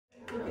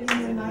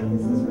tonight.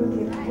 This is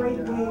really a great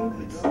way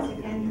to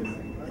end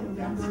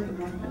November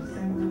and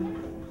December.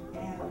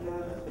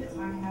 And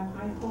I have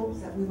high hopes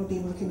that we will be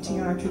able to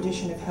continue our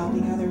tradition of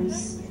helping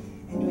others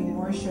and doing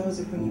more shows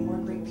and bringing more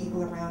great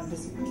people around and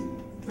just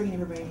bringing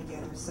everybody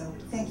together. So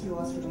thank you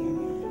all for being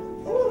here.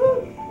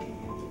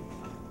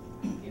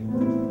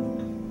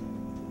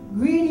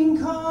 Greeting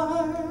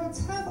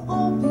cards have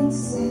all been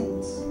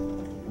sent.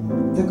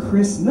 The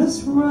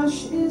Christmas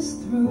rush is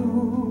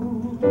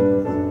through.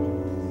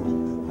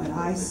 But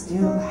I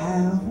still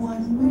have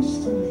one wish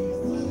to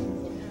make,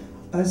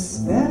 a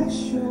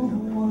special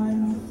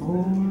one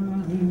for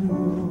you.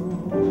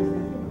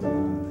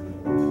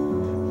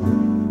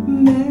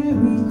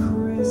 Merry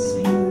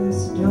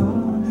Christmas,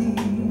 darling.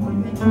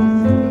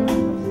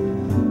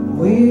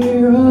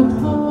 We're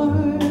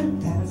apart,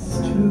 that's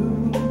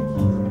true.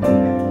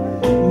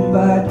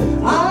 But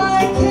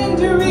I can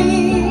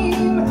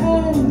dream,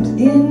 and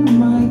in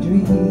my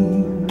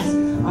dreams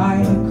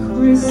I'm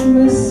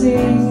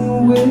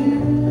Christmasing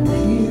with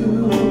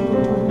you.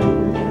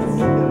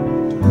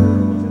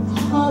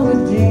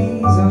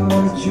 Holidays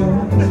are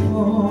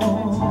joyful.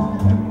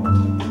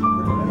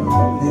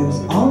 There's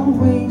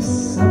always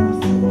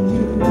something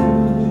new.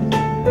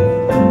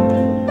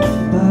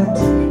 But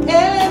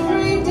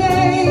every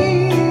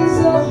day's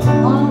a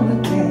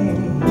holiday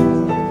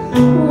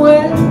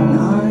when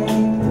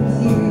I'm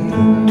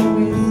here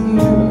with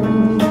you.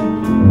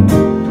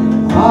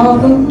 All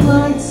the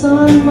lights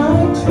on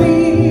my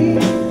tree,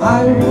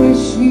 I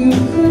wish you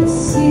could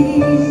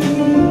see. I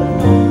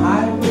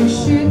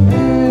wish it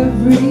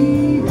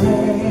every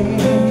day.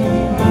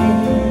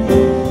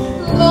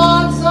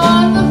 Logs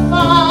on the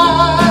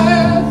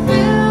fire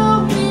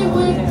fill me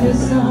with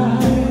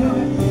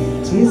desire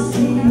to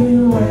see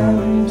you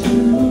and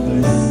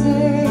to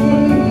say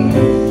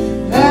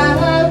that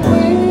I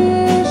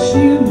wish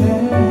you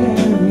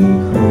Merry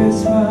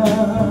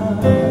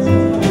Christmas,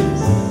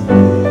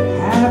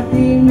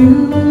 Happy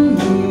New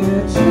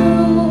Year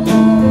too.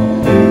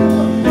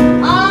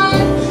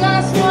 I've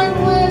just one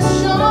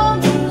wish on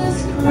this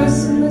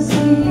Christmas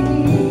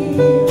Eve.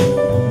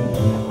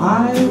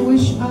 I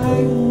wish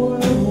I were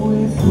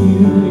with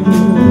you.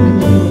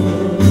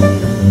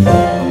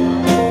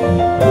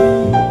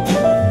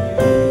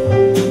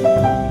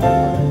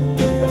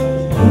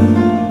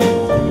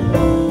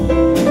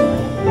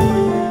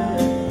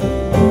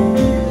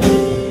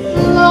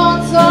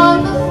 Logs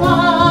on the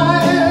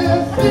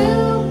fire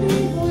fill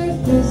me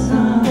with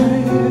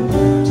desire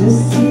to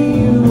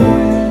see you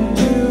and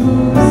to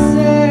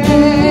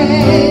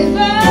say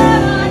that I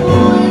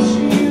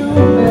wish you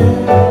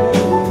Merry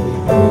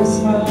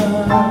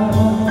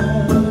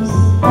Christmas,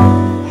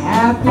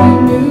 Happy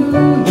New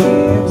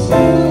Year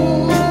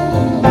too.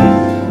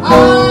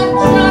 I've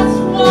just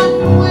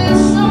one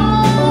wish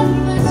on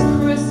this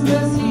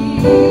Christmas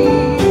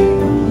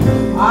Eve.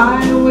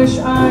 I wish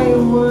I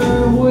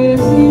were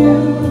with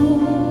you.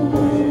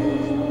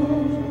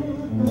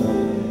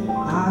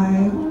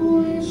 I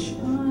wish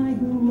I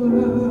were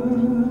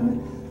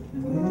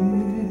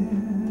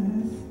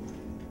with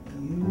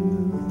you.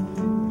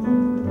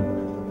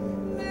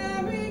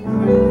 Merry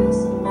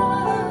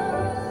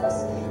Christmas,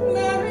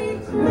 Merry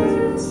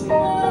Christmas,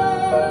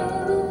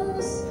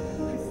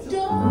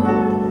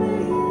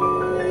 darling.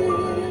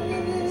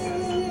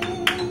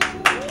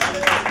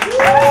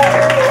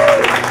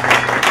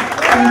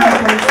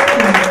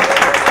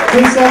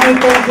 Please help me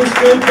thank this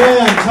great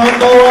band, Tom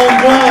Bowe on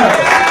drums,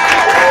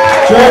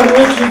 John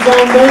Richards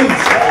on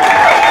bass,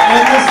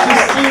 and Mr.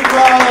 Steve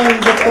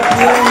Rawlins at the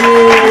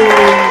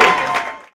piano.